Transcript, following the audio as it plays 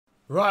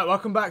Right,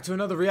 welcome back to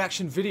another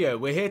reaction video.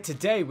 We're here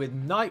today with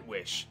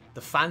Nightwish,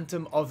 the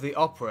Phantom of the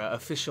Opera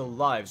official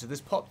live. So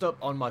this popped up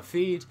on my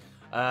feed.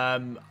 I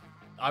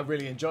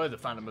really enjoyed the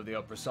Phantom of the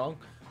Opera song.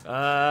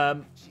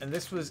 And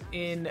this was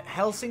in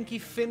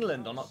Helsinki,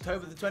 Finland on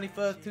October the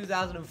 21st,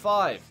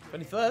 2005.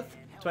 21st?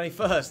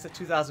 21st,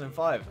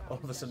 2005. All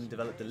of a sudden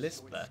developed a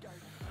lisp there.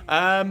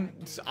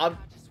 So I've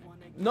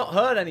not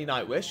heard any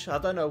Nightwish. I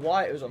don't know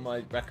why it was on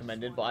my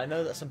recommended, but I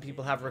know that some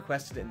people have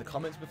requested it in the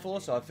comments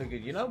before, so I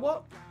figured, you know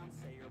what?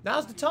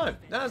 Now's the time.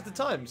 Now's the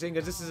time. Seeing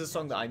as this is a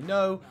song that I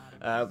know,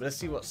 but let's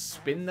see what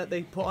spin that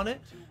they put on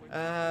it.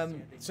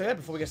 So yeah,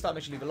 before we get started,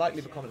 make sure you leave a like,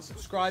 leave a comment, and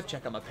subscribe.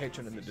 Check out my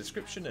Patreon in the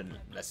description, and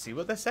let's see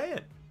what they're saying.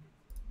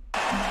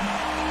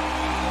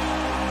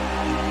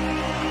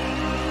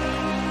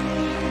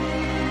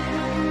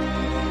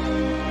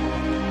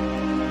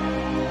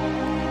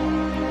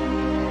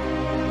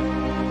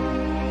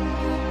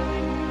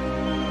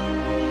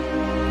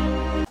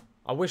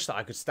 I wish that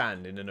I could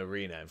stand in an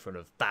arena in front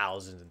of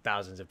thousands and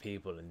thousands of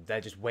people and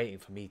they're just waiting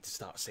for me to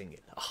start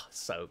singing. Oh,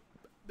 so,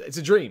 it's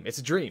a dream. It's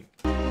a dream.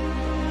 In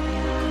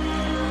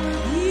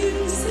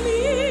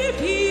sleep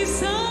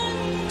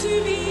unto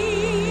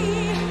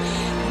me,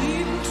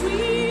 in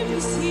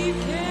dreams he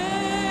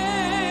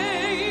came,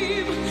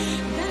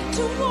 that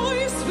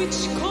voice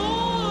which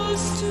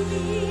calls to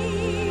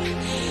me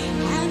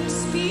and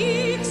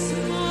speaks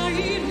my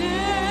name,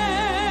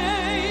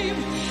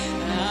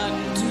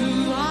 and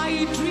do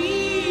I dream?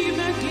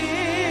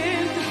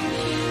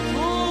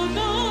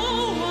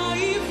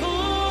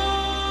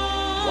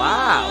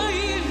 Wow.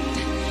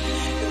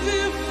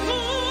 The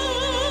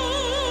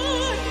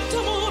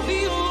Phantom of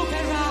the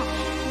Opera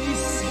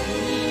is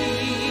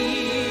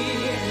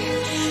here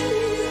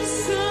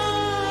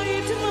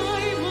inside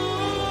my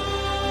mind.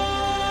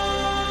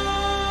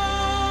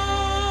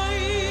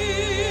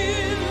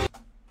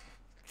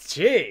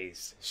 Jeez,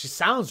 she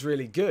sounds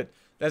really good.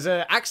 There's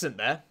an accent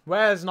there.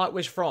 Where's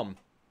Nightwish from?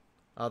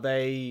 Are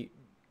they...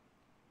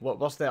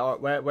 What's their...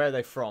 Where are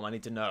they from? I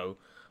need to know.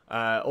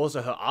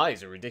 Also, her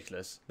eyes are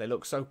ridiculous. They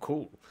look so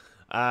cool.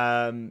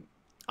 I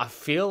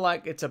feel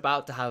like it's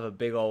about to have a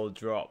big old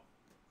drop.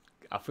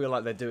 I feel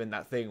like they're doing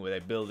that thing where they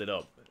build it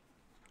up.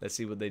 Let's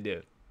see what they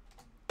do.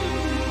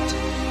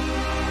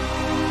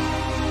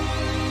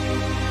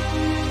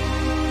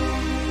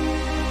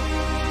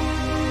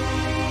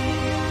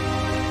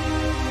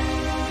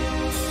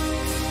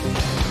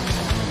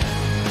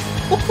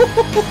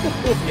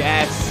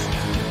 Yes!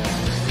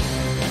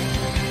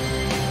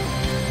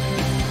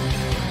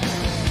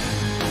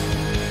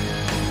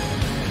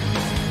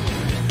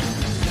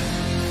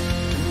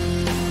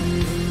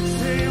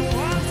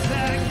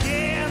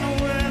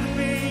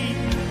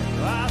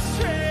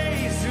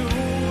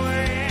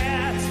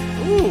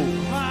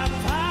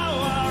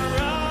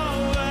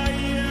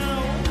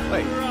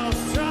 Wait,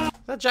 is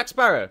that Jack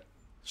Sparrow?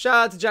 Shout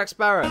out to Jack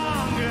Sparrow.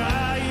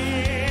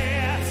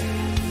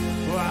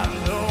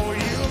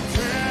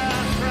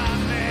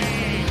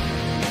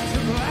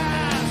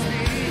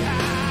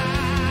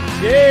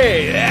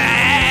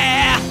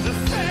 Yeah!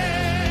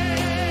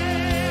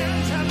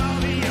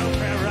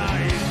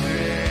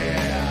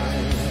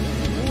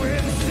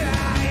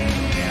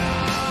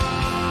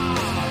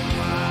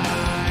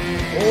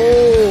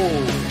 Oh!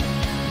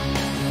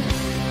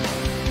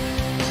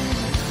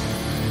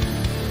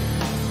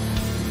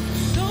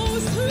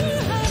 Those who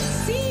have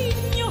seen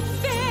your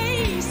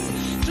face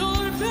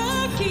draw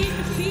back in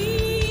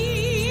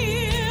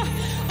fear.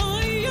 I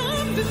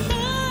am the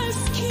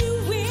mask you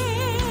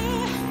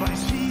wear. But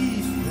she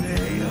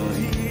they'll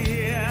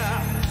hear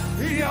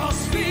your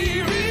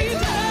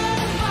spirit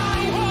and my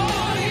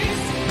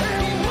voice.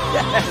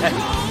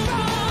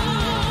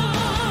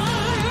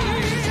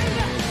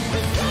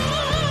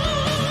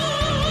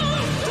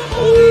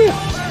 Ooh.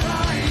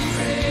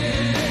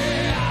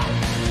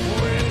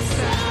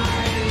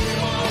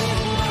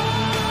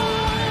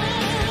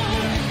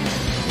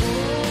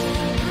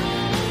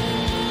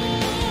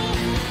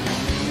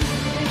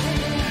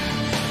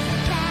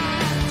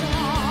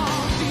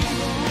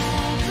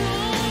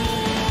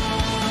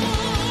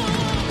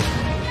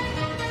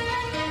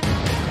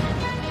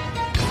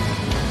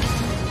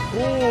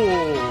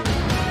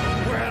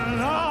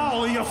 When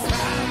all your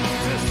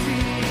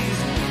fantasies,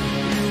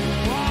 you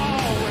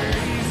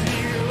always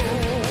knew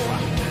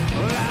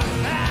that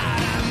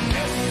man and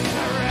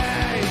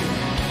mystery.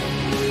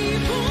 We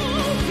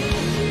both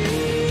been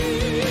here.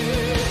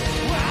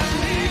 When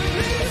it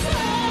is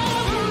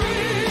over,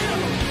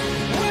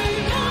 When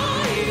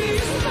night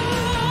is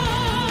mine,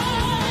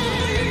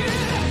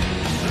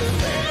 the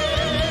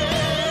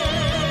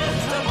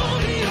Phantom of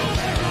the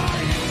Opera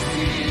is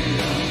here.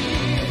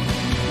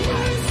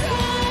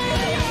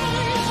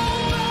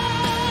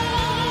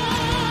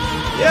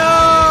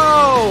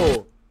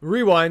 Yo!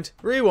 Rewind,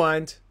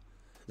 rewind.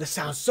 This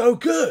sounds so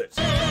good.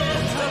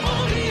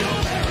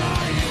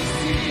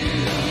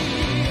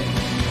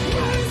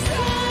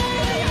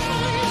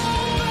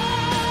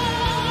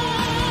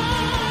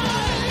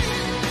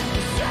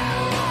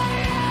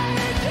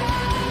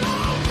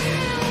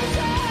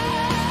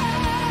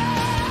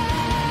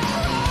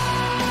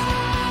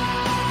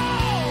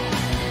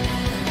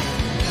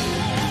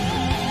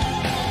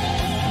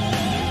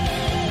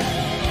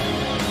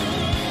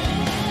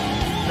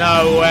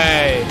 No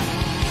way.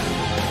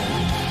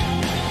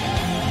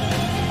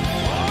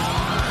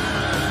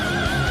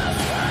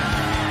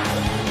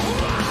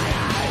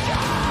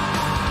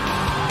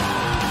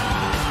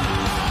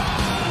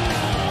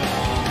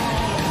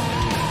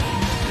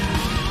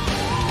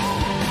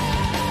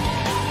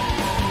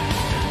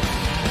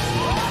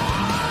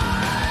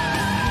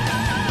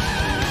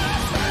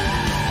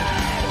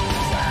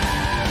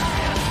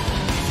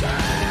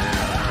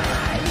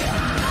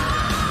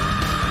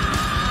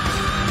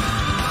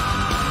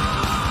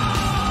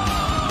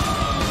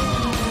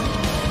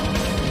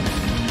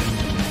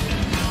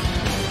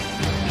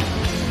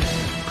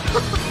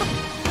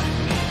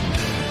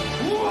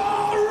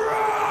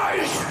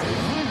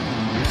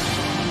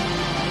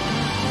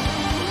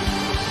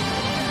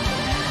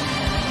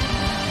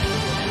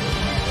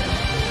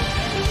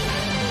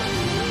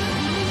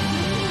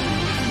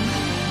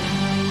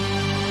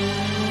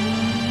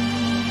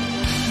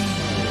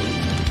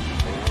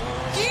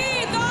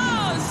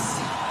 Kiitos!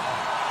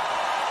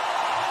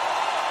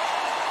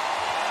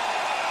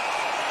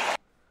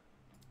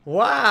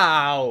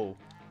 Wow!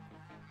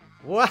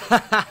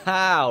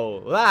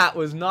 Wow! That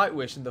was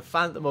Nightwish and the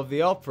Phantom of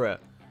the Opera.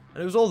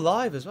 And it was all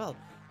live as well.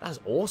 That's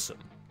awesome.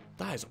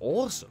 That is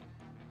awesome.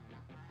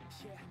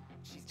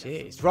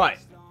 Jeez. Right.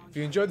 If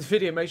you enjoyed the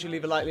video, make sure you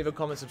leave a like, leave a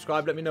comment,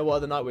 subscribe. Let me know what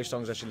other Nightwish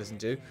songs I should listen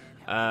to.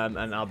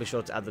 And I'll be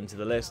sure to add them to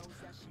the list.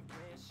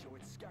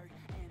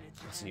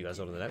 I'll see you guys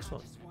all in the next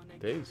one.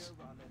 Peace.